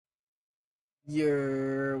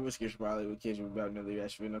What's good, HollywoodKJ? We're about another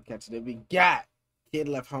reaction video. Catch today. We got Kid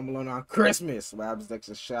Left Home Alone on Christmas. Wow, that's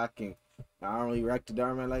just shocking. I don't really react to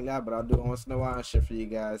Darman like that, but I'll do it once in a while and shit for you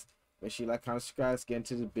guys. Make sure you like, comment, subscribe. Let's get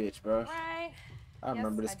into the bitch, bro. Right. I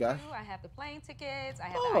remember this guy. I have the plane tickets. I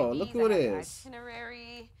have Oh, the IDs, look who it is.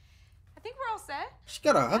 itinerary. I think we're all set. She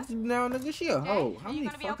got a husband now, nigga. She a hoe. How are you many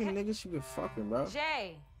gonna be fucking okay? niggas she been fucking, bro?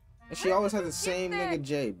 Jay. And she always has the same nigga,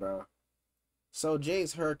 Jay, bro. So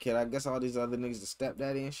Jay's her kid. I guess all these other niggas the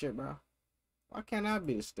stepdaddy and shit, bro. Why can't I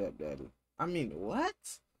be the stepdaddy? I mean, what?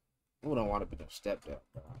 Who don't want to be the stepdad,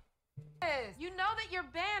 bro? You know that you're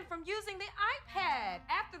banned from using the iPad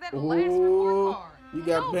after that last report card. You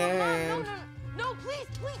got banned. No, please.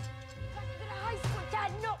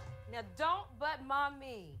 Dad, no. Now don't butt mom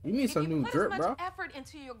me. You need some new drip, bro. If you put as much effort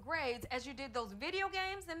into your grades as you did those video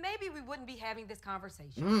games, then maybe we wouldn't be having this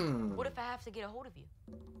conversation. What if I have to get a hold of you?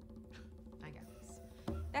 I got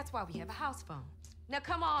this. That's why we have a house phone. Now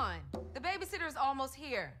come on. The babysitter's almost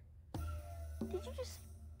here. Did you just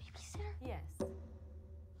babysitter? Yes.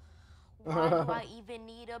 Why do I even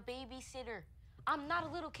need a babysitter? I'm not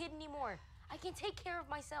a little kid anymore. I can take care of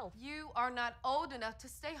myself. You are not old enough to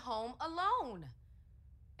stay home alone.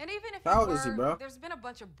 And even if How you old is he, were, bro? there's been a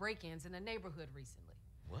bunch of break-ins in the neighborhood recently.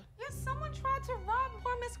 What? Yes, someone tried to rob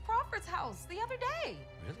poor Miss Crawford's house the other day.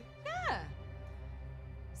 Really? Yeah.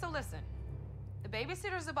 So listen, the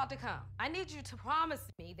babysitter's about to come. I need you to promise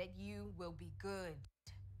me that you will be good.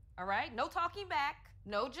 All right? No talking back,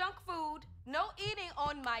 no junk food, no eating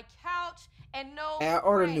on my couch, and no I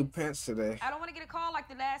ordered pranks. new pants today. I don't want to get a call like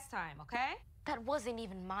the last time, okay? That wasn't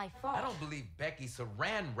even my fault. I don't believe Becky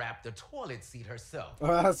saran wrapped the toilet seat herself. Oh,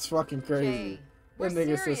 that's fucking crazy. Jay, we're That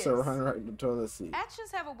nigga said serious. so run right in the toilet seat.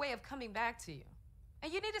 Actions have a way of coming back to you.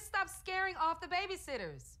 And you need to stop scaring off the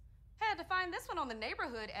babysitters. Had to find this one on the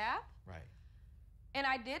neighborhood app. Right. And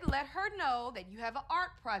I did let her know that you have an art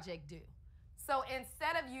project due. So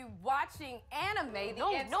instead of you watching anime,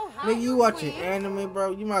 Nigga, you watching anime,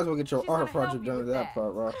 bro? You might as well get your She's art gonna help project you done at with that that.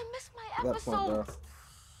 part, bro. I missed my That point, bro. episode.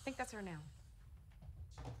 I think that's her now.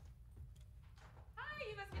 Hi,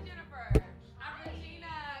 you must be Jennifer. I'm Regina.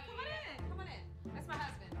 Come on in. That's my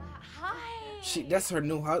husband. Hi. That's her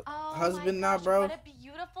new Oh husband my now, gosh, bro. What a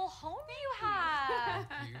beautiful home you have.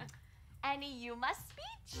 And you must be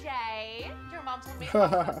Jay. Your mom told me all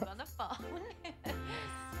about it on the phone.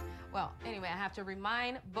 Well, anyway, I have to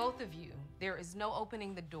remind both of you, there is no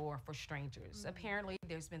opening the door for strangers. Apparently,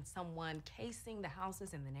 there's been someone casing the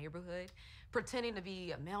houses in the neighborhood, pretending to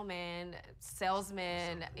be a mailman,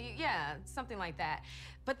 salesman, yeah, something like that.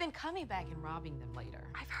 But then coming back and robbing them later.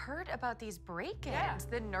 I've heard about these break-ins. Yeah.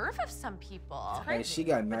 The nerve of some people. Hey, she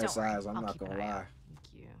got But nice don't worry, eyes, I'm I'll not keep gonna an eye lie. out.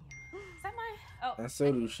 Thank you. Is that my... Oh. And so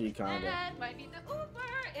do she, kinda. Dad, might need the Uber.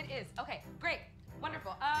 It is. Okay, great.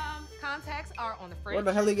 Wonderful. Contacts are on the fridge. Where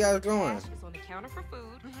the hell you guys going? Cash is on the counter for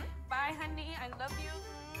food. Bye, honey. I love you.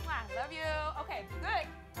 Mwah, love you. Okay, good.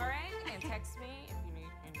 All right. And text me if you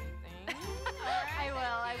need anything. All right. I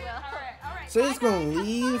will. All right. So Bye, he's gonna guys.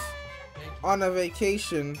 leave on a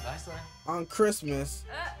vacation Bye, son. on Christmas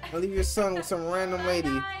and leave your son with some random lady,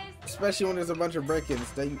 Guys. especially when there's a bunch of break-ins.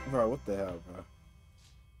 Bro, what the hell, bro?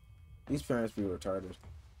 These parents be retarded.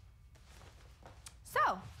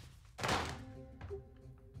 So,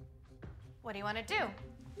 what do you want to do?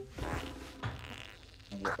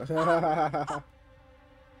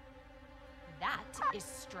 That is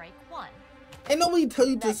strike one. Ain't nobody tell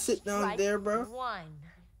you to That's sit down strike there, bro. One.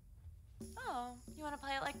 Oh, you want to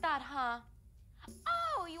play it like that, huh?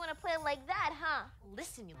 Oh, you want to play it like that, huh?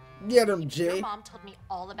 Listen, you. Get him, Your Jay. mom told me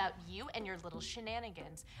all about you and your little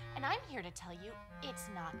shenanigans, and I'm here to tell you it's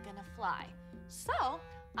not gonna fly. So,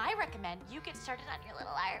 I recommend you get started on your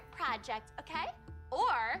little art project, okay?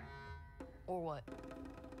 Or what?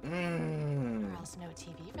 Or else no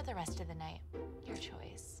TV for the rest of the night. Your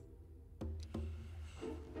choice.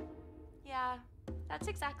 Yeah, that's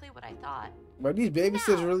exactly what I thought. Bro, these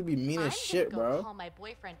babysitters Now, really be mean I'm as shit, gonna go bro. call my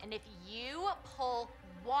boyfriend, and if you pull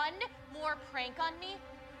one more prank on me,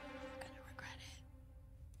 you're gonna regret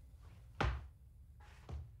it.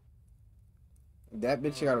 That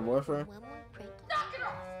bitch got a boyfriend? One more prank. Knock it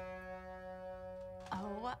off.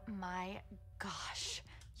 Oh my gosh.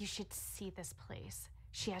 You should see this place.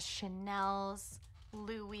 She has Chanel's,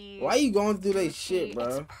 Louis. Why you going through that Gucci. shit, bro?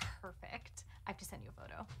 It's perfect. I have to send you a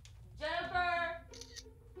photo. Jennifer.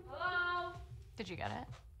 Hello. Did you get it?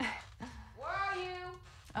 Where are you?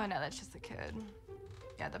 Oh no, that's just the kid.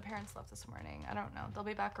 Yeah, the parents left this morning. I don't know. They'll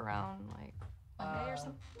be back around like Monday or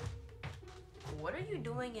something. What are you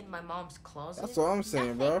doing in my mom's closet? That's all I'm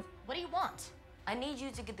saying, bro. What do you want? I need you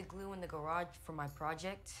to get the glue in the garage for my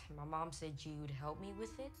project. My mom said you'd help me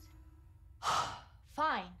with it.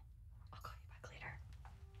 Fine. I'll call you back later.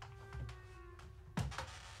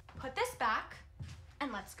 Put this back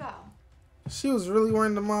and let's go. She was really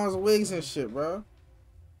wearing the mom's wigs and shit, bro.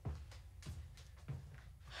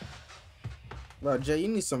 Bro, Jay, you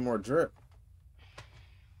need some more drip.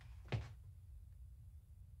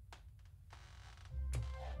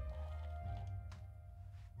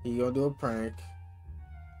 You gonna do a prank.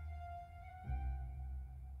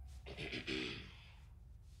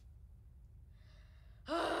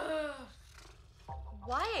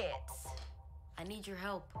 Wyatt, I need your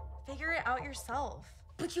help. figure it out yourself.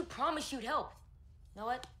 But you promised you'd help. You know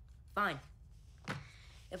what? Fine.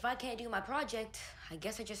 If I can't do my project, I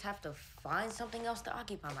guess I just have to find something else to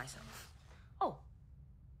occupy myself. Oh,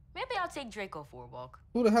 maybe I'll take Draco for a walk.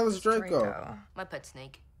 Who the hell is Draco? My pet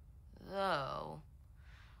snake. Though,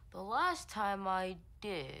 the last time I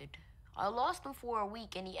did, I lost him for a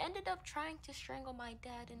week and he ended up trying to strangle my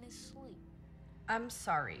dad in his sleep. I'm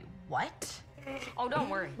sorry, what? Oh, don't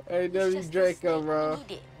worry. Hey, It's W just a Draco, snake, bro. and he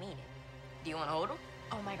didn't mean it. Do you want to hold him?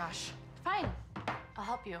 Oh my gosh. Fine. I'll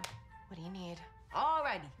help you. What do you need?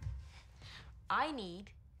 Alrighty. I need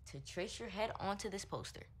to trace your head onto this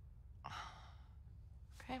poster.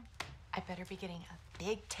 Okay. I better be getting a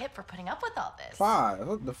big tip for putting up with all this. 5.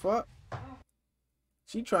 What the fuck?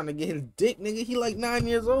 She trying to get his dick, nigga. He like 9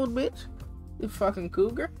 years old, bitch. You fucking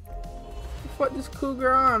cougar. Fuck this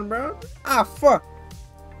cougar on, bro. Ah, fuck.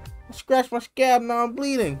 I scratched my scab, now I'm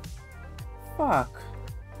bleeding. Fuck.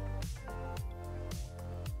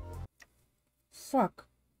 Fuck.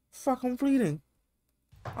 Fuck, I'm bleeding.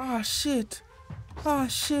 Ah, shit. Ah,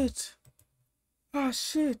 shit. Ah,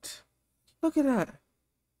 shit. Look at that.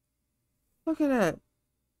 Look at that.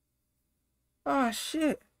 Ah,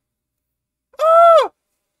 shit. Ah!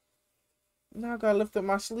 Now I gotta lift up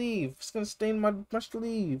my sleeve. It's gonna stain my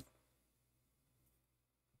sleeve.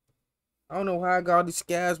 I don't know why I got all these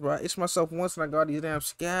scabs, bro. I itched myself once and I got these damn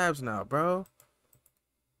scabs now, bro.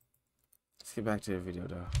 Let's get back to the video,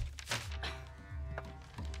 though.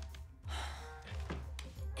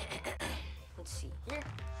 Let's see here.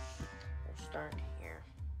 We'll start here.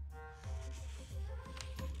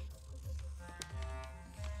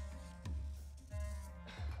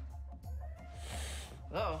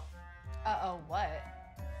 Oh. Uh-oh, what?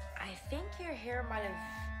 I think your hair might have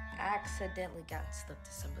accidentally gotten stuck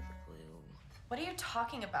to some of the glue. What are you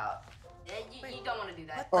talking about? You don't want to do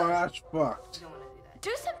that. Oh, that's fucked. You don't want to do that.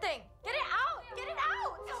 Do something! Get it out! Get it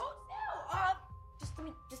out! No! Just let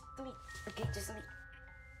me. Okay, just let me.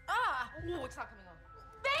 Ah! Ooh, it's not coming off.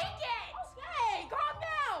 Make it! Hey, calm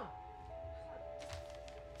down.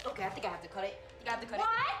 Okay, I think I have to cut it. You got to cut What?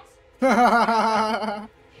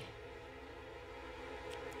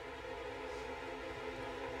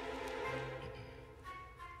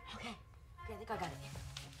 Okay, I think I got it.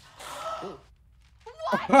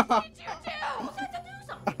 What did you do? I had to do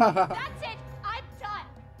something. That's it! I'm done!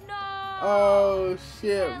 No. Oh,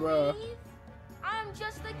 shit, Can't bro. leave. I'm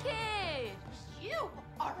just a kid. You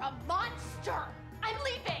are a monster! I'm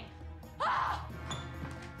leaving! Ah!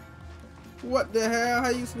 What the hell? How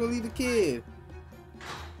you supposed to leave the kid?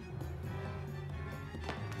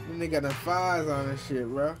 Then they got the fires on and shit,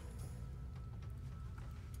 bro.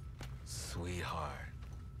 Sweetheart,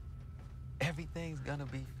 everything's gonna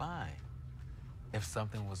be fine. If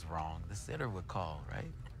something was wrong, the sitter would call,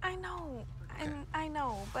 right? I know, I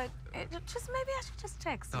know, but just maybe I should just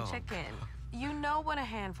text and Oh. check in. You know what a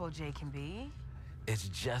handful Jay can be. It's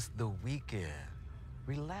just the weekend.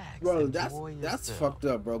 Relax. Bro, enjoy that's yourself. fucked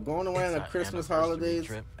up, bro. Going around It's the our Christmas anniversary holidays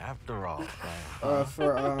trip after all.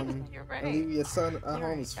 for You're right. and leave your son at You're home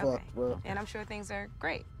right. is Okay. fucked, bro. And I'm sure things are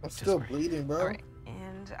great. I'm still great. bleeding, bro. All right.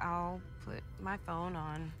 And I'll put my phone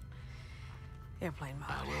on airplane mode.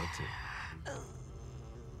 I will too.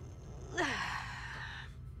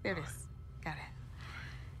 There it is. Got it.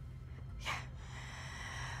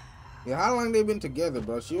 Yeah, how long they been together,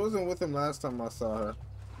 bro? She wasn't with him last time I saw her.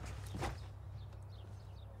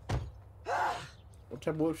 What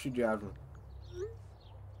type of whip she driving?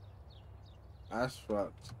 That's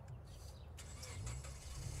fucked.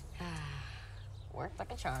 Worked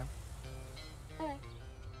like a charm.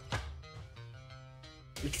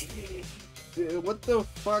 Dude, what the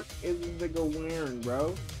fuck is this nigga wearing,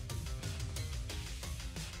 bro?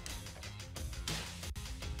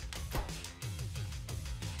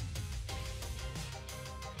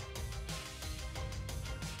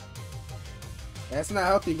 That's not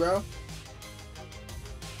healthy, bro.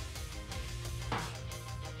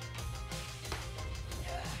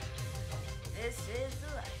 This is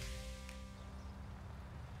the life.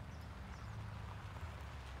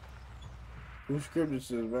 Whose script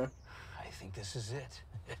this is, bro? I think this is it.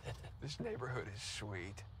 This neighborhood is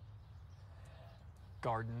sweet.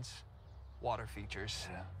 Gardens, water features.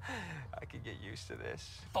 I could get used to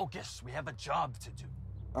this. Focus, we have a job to do.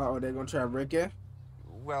 Oh, they're gonna try to break in?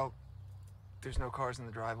 Well, there's no cars in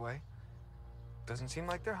the driveway. Doesn't seem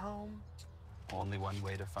like they're home. Only one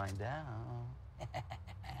way to find out.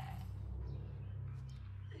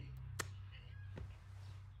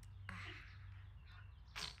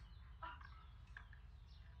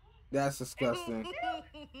 That's disgusting. That's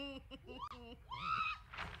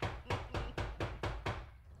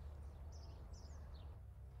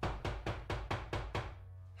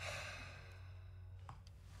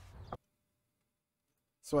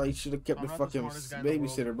why you should have kept the fucking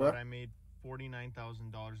babysitter, bro. I made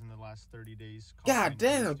 $49,000 in the last 30 days. God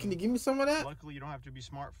damn, can you give me some of that? Luckily, you don't have to be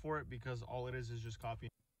smart for it because all it is just copying.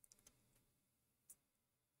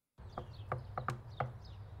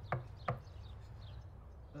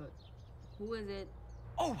 Who is it?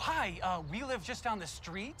 Oh, hi. We live just down the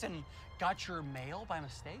street and got your mail by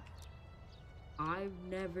mistake. I've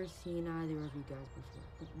never seen either of you guys before.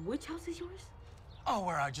 Which house is yours? Oh,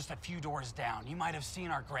 we're just a few doors down. You might have seen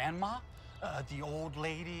our grandma, the old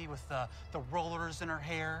lady with the rollers in her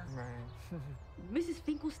hair. Right. Mrs.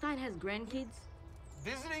 Finkelstein has grandkids?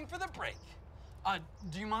 Visiting for the break.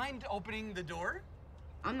 Do you mind opening the door?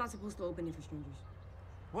 I'm not supposed to open it for strangers.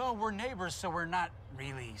 Well, we're neighbors, so we're not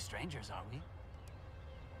really strangers, are we?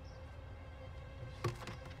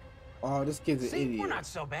 Oh, this kid's an See, idiot. we're not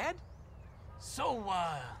so bad. So,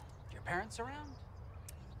 your parents around?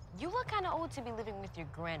 You look kind of old to be living with your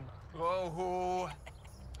grandma. Whoa,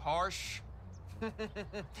 harsh.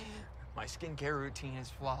 My skincare routine is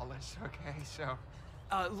flawless, okay? So,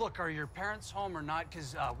 Look, are your parents home or not?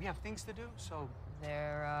 Because we have things to do, so...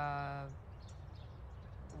 They're,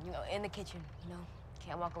 in the kitchen,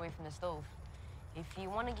 Can't walk away from the stove. If you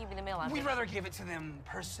want to give me the mail, We'd rather give it to them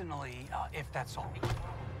personally, if that's all.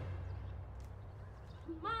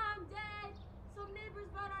 Mom, Dad, some neighbors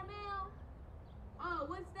brought our mail. Oh,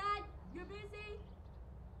 what's that? You're busy?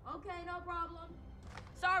 Okay, no problem.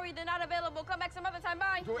 Sorry, they're not available. Come back some other time.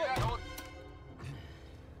 Bye.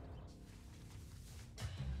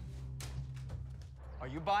 Are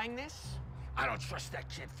you buying this? I don't trust that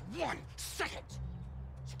kid for 1 second.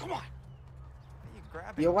 So come on. you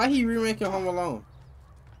grab it. Yo, why he remaking Home Alone?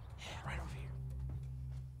 Yeah, right over here.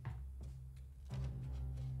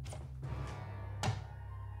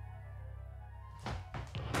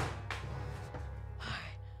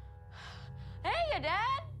 Hey,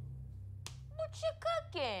 Dad. What you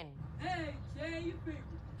cooking? Hey, Jay, you figure.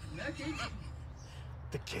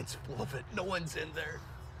 The kid's full of it. No one's in there.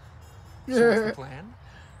 So what's the plan?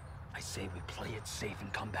 I say we play it safe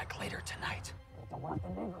and come back later tonight. I don't want the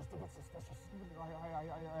neighbors to get suspicious.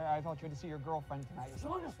 I thought you had to see your girlfriend tonight. You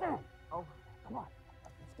should understand. Oh, come on.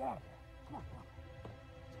 Let's get out of here. Come on.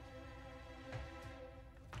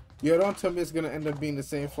 Yo, don't tell me it's gonna end up being the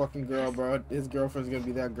same fucking girl, bro. His girlfriend's gonna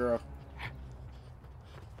be that girl.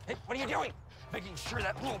 Hey, what are you doing? Making sure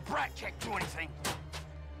that little brat can't do anything.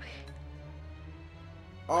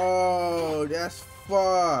 Oh, that's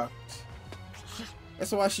fucked.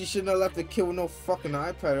 That's why she shouldn't have left the kid with no fucking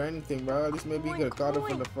iPad or anything, bro. At least maybe he could have caught her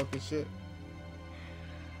from the fucking shit.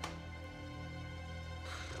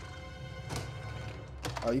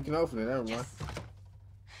 Oh, you can open it. Never mind.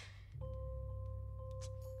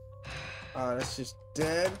 Oh, that's just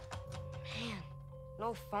dead. Man,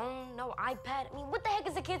 no phone, no iPad. I mean, what the heck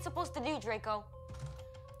is a kid supposed to do, Draco?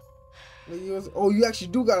 Oh, you actually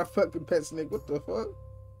do got a fucking pet snake. What the fuck?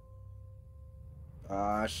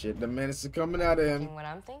 Ah, shit. The menace is coming out of him. What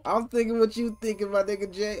I'm thinking? I'm thinking what you thinking, my nigga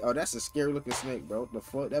Jay. Oh, that's a scary looking snake, bro. The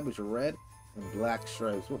fuck? That bitch red and black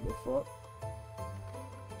stripes. What the fuck?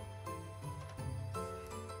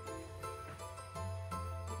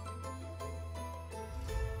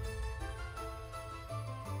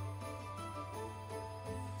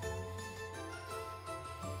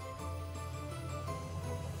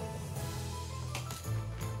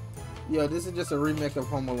 Yo, this is just a remake of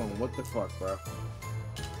Home Alone. What the fuck, bro?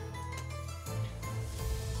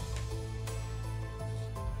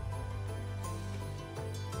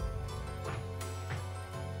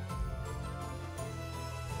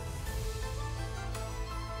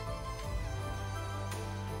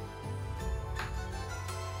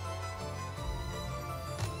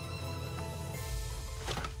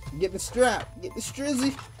 Get the strap. Get the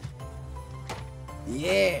strizzy.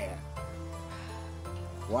 Yeah.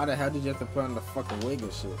 Why the hell did you have to put on the fucking wig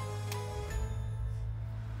and shit?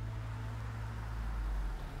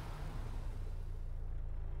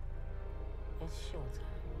 It's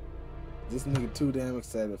showtime. This nigga too damn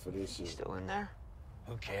excited for this shit. Still in there?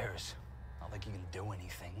 Who cares? like he can do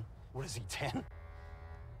anything. What is he, 10?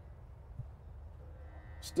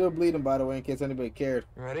 Still bleeding, by the way, in case anybody cared.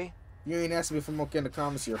 You ready? You ain't asking me for more in the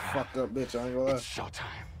comments, you're a fucked up bitch. I ain't gonna lie. It's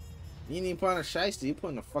showtime. You ain't even putting a shiesty, you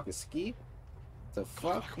putting a fucking ski? The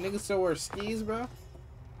fuck? Niggas still wear skis, bro?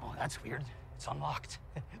 Oh, that's weird. It's unlocked.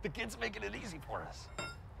 The kid's making it easy for us.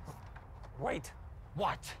 Wait.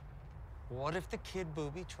 What? What if the kid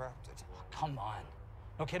booby trapped it? Oh, come on.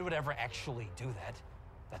 No kid would ever actually do that.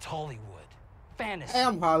 That's Hollywood. Fantasy. Hey,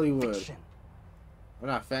 I'm Hollywood. Fiction. I'm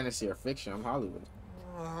not fantasy or fiction, I'm Hollywood.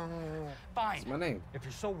 Fine. That's my name. If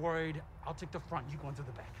you're so worried, I'll take the front. You go into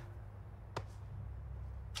the back.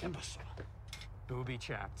 Imbecile. Booby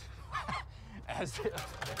trapped. As if...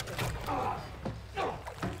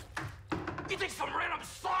 You think some random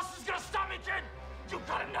sauce is gonna stop me, kid? You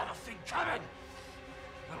got another thing coming.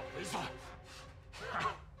 Little weasel.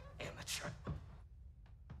 Amateur.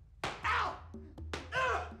 Ow!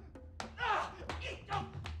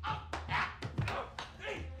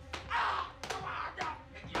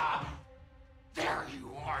 There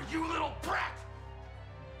you are, you little brat!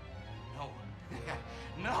 No.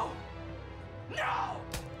 No! No!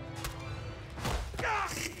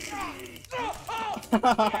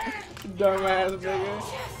 Dumbass nigga.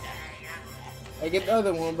 Hey, get the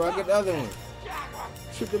other one, bro. Get the other one.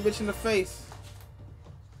 Shoot the bitch in the face.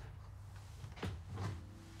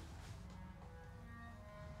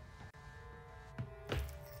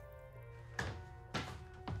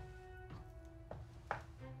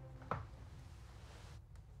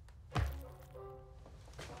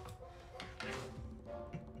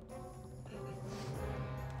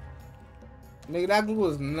 Nigga, that glue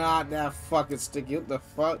was not that fucking sticky. What the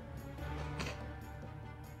fuck?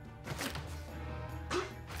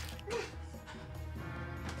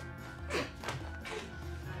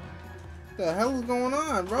 What the hell is going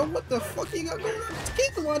on, bro? What the fuck you got going on? Just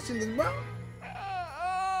keep watching this, bro.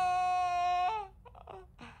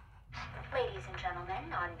 Ladies and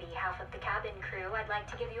gentlemen, on behalf of the cabin crew, I'd like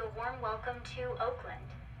to give you a warm welcome to Oakland.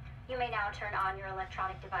 You may now turn on your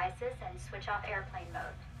electronic devices and switch off airplane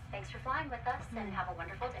mode. Thanks for flying with us and have a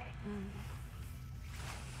wonderful day.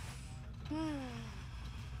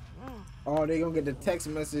 Oh, they gonna get the text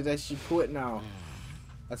message that she put now.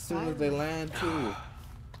 As soon as they land, too.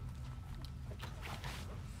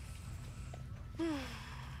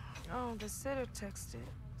 Oh, the sitter texted.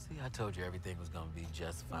 See, I told you everything was gonna be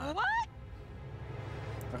just fine. What?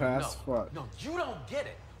 That's fucked. No, you don't get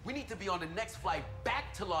it. We need to be on the next flight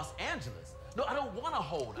back to Los Angeles. No, I don't want to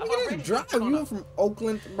hold. I'm Nigga, already just drive you from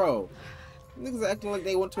Oakland, bro. Niggas acting like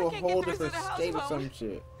they went to a whole different state or some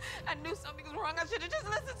shit. I knew something was wrong. I should have just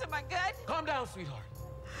listened to my gut. Calm down, sweetheart.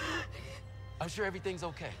 I'm sure everything's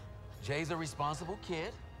okay. Jay's a responsible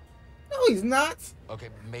kid. No, he's not. Okay,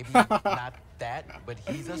 maybe not that, but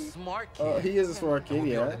he's a smart kid. Oh, he is a smart kid, We'll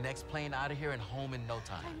be on yeah. the next plane out of here and home in no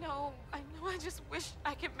time. I know. I just wish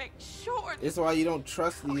I could make sure. It's why you don't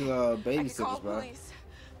trust these I can call babysitters, bro. police.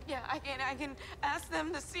 Yeah, I can ask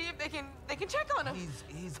them to see if they can check on him.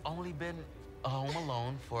 He's only been home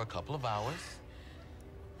alone for a couple of hours.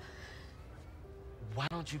 Why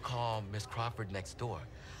don't you call Miss Crawford next door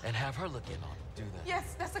and have her look in on him? Do that.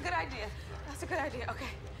 Yes, that's a good idea. That's a good idea. Okay.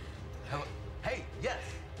 Hey, yes.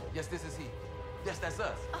 Yes, this is he. Yes, that's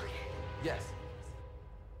us. Okay. Yes.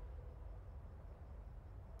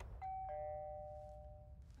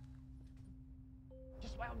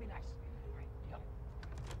 Just smile and be nice. Right, yep.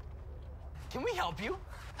 Can we help you?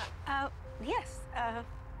 Yes.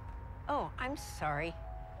 Oh, I'm sorry.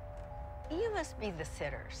 You must be the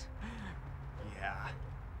sitters. Yeah.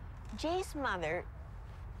 Jay's mother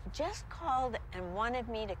just called and wanted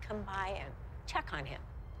me to come by and check on him.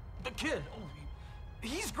 The kid. Oh,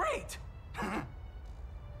 he's great.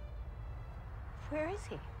 Where is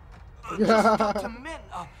he? Just got to Mint,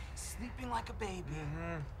 sleeping like a baby.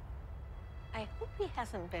 I hope he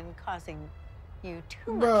hasn't been causing you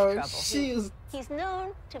too Bro, much trouble. He's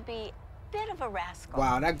known to be a bit of a rascal.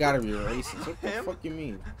 Wow, that gotta be racist. What the fuck you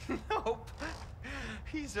mean? Nope.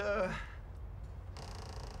 He's a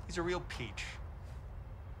real peach.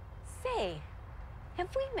 Say,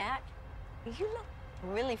 have we met? You look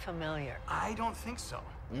really familiar. I don't think so.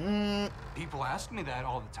 People ask me that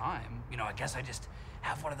all the time. You know, I guess I just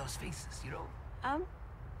have one of those faces, you know?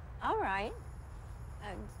 All right.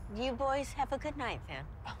 You boys have a good night then.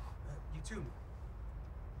 You too.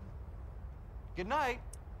 Good night.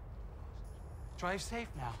 Drive safe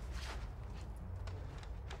now.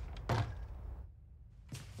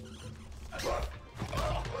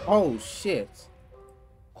 Oh, shit.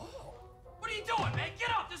 What are you doing, man? Get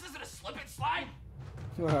up! This isn't a slip and slide!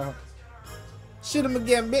 Shoot him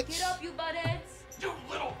again, bitch. Get up, you buttheads! You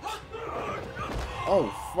little... Oh,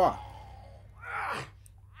 fuck.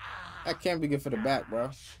 That can't be good for the back, bro.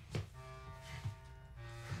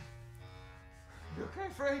 You okay,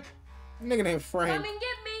 Frank? Nigga named Frank. Come and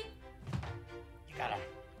get me. You gotta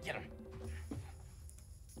get him.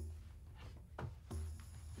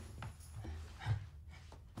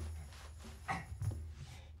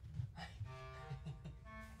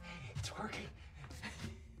 It's working.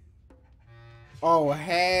 Oh,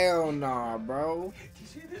 hell nah, bro. Do you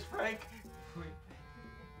see this, Frank?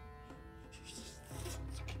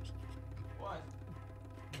 What?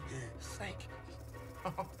 Snake.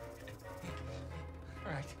 Oh.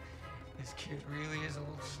 Right. This kid really is a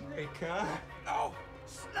little snake, huh? No!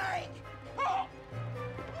 Snake! Oh!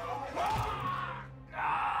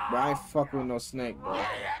 Bro, I ain't fucking with no snake, bro.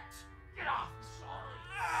 Get off!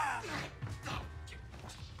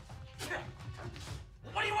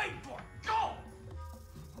 What are you waiting for? Go!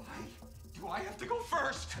 Why do I have to go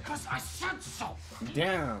first? Because I said so!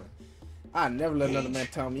 Damn. I never let another man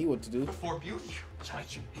tell me what to do. For beauty,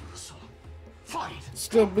 judge equals fight!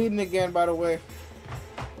 Still bleeding again, by the way.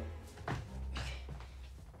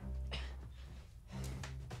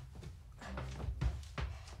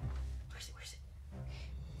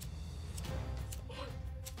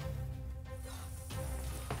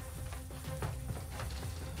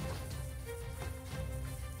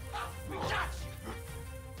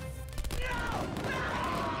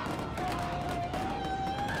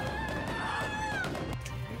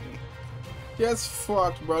 That's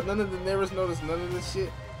fucked, bro. None of the neighbors noticed none of this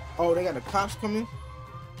shit. Oh, they got the cops coming?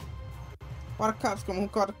 Why the cops coming? Who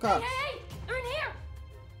called the cops? Hey, they're in here.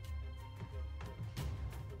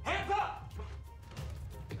 Hands up!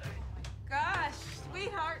 Gosh,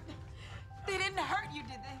 sweetheart. They didn't hurt you,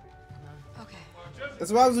 did they? Okay.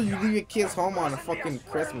 That's why when you leave your kids home on a fucking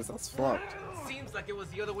Christmas. That's fucked. Seems like it was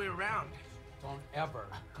the other way around. Don't ever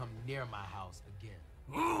come near my house again.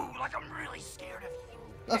 Ooh, like I'm really scared of you.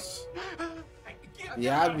 That's...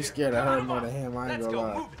 Yeah, I'd be scared of her more than him. I ain't gonna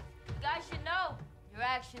lie. You guys should know, your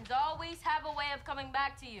actions always have a way of coming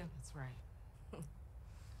back to you. That's right.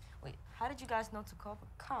 Wait, how did you guys know to call the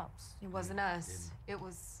cops? It wasn't us. It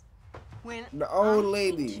was... When The old I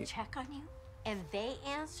lady. came to check on you, and they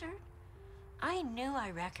answered, I knew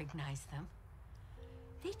I recognized them.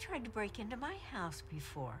 They tried to break into my house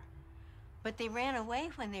before, but they ran away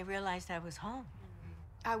when they realized I was home.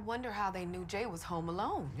 I wonder how they knew Jay was home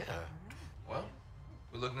alone. Yeah. Well,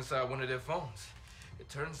 we're looking inside one of their phones. It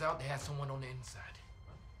turns out they had someone on the inside.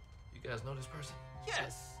 You guys know this person?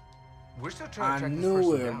 Yes. We're still trying to I track this knew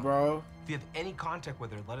person it, down. bro. If you have any contact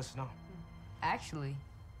with her, let us know. Actually,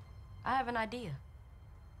 I have an idea,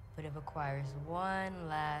 but it requires one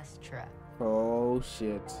last try. Oh,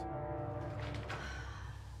 shit.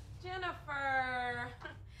 Jennifer,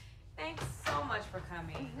 thanks so much for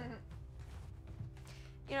coming.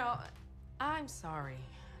 You know, I'm sorry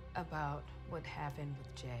about what happened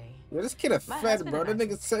with Jay. Yeah, this kid a My fed, husband bro. and That I nigga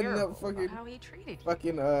feel setting terrible up fucking, about how he treated you.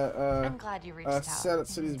 fucking, I'm glad you reached out.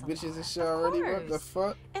 setups to these bitches and shit already. What the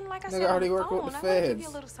fuck? And like I Nigga said on already the work phone, with the I want to give you a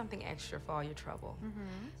feds. little something extra for all your trouble.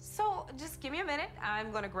 So just give me a minute.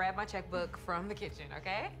 I'm gonna grab my checkbook from the kitchen,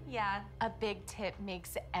 okay? Yeah, a big tip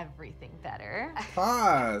makes everything better.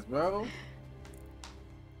 Pause, bro.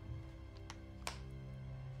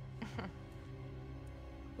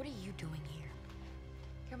 What are you doing here?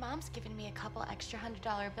 Your mom's given me a couple extra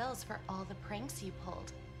 $100 bills for all the pranks you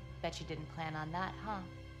pulled. Bet you didn't plan on that, huh?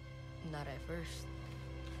 Not at first.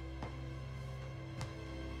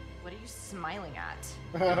 What are you smiling at?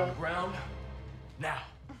 Get on the ground. Now.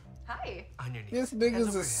 Hi. On your knees. This Hands nigga's over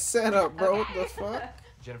a your head. setup, bro. What the fuck?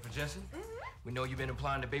 Jennifer Jensen, we know you've been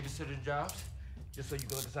applying to babysitter jobs just so you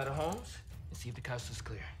can look inside the homes and see if the coast is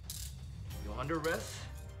clear. You're under arrest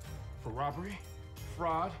for robbery,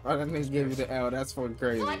 fraud. Oh, that nigga gave you the L. That's fucking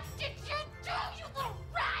crazy. What did you do, you little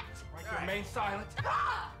rat? Right, remain silent.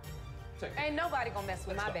 Ain't nobody gonna mess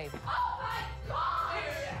with my baby. Oh my God!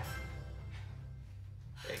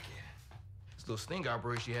 Hey, kid. This little sting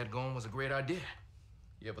operation you had going was a great idea.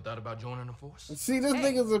 You ever thought about joining the force? See, this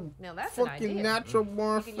nigga's a Now that's an fucking idea. natural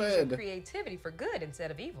born You can use your fed. creativity for good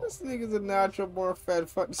instead of evil. This nigga's a natural born fed.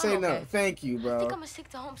 Fuck. Say no. okay. Thank you, I bro. think I'm gonna stick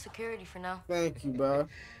to home security for now. Thank you, bro.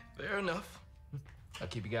 Fair enough. I'll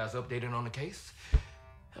keep you guys updated on the case.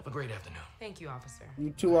 Have a great afternoon. Thank you, officer.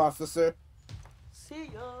 You too, officer.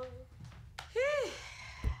 See ya.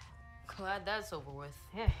 Glad that's over with.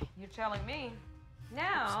 Yeah, you're telling me.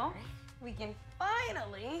 Now we can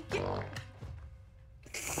finally get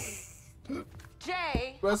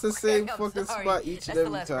Jay. Bro, it's the same I'm fucking sorry. spot each and That's the every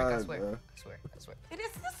last break, I time, swear. bro. I swear. It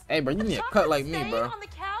is this. Hey, bro, you need a cut like me, Staying bro. on the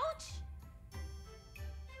couch?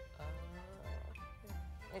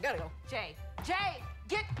 You gotta go. Jay, Jay,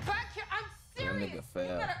 get back here. I'm That serious. nigga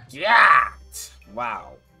fell. better- Yeah.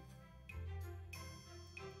 Wow.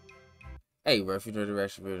 Hey, bro, if you enjoyed the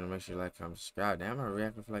reaction video, make sure you like, comment, subscribe. Damn, I'm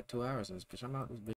reacting for like 2 hours in this bitch. I'm out this bitch.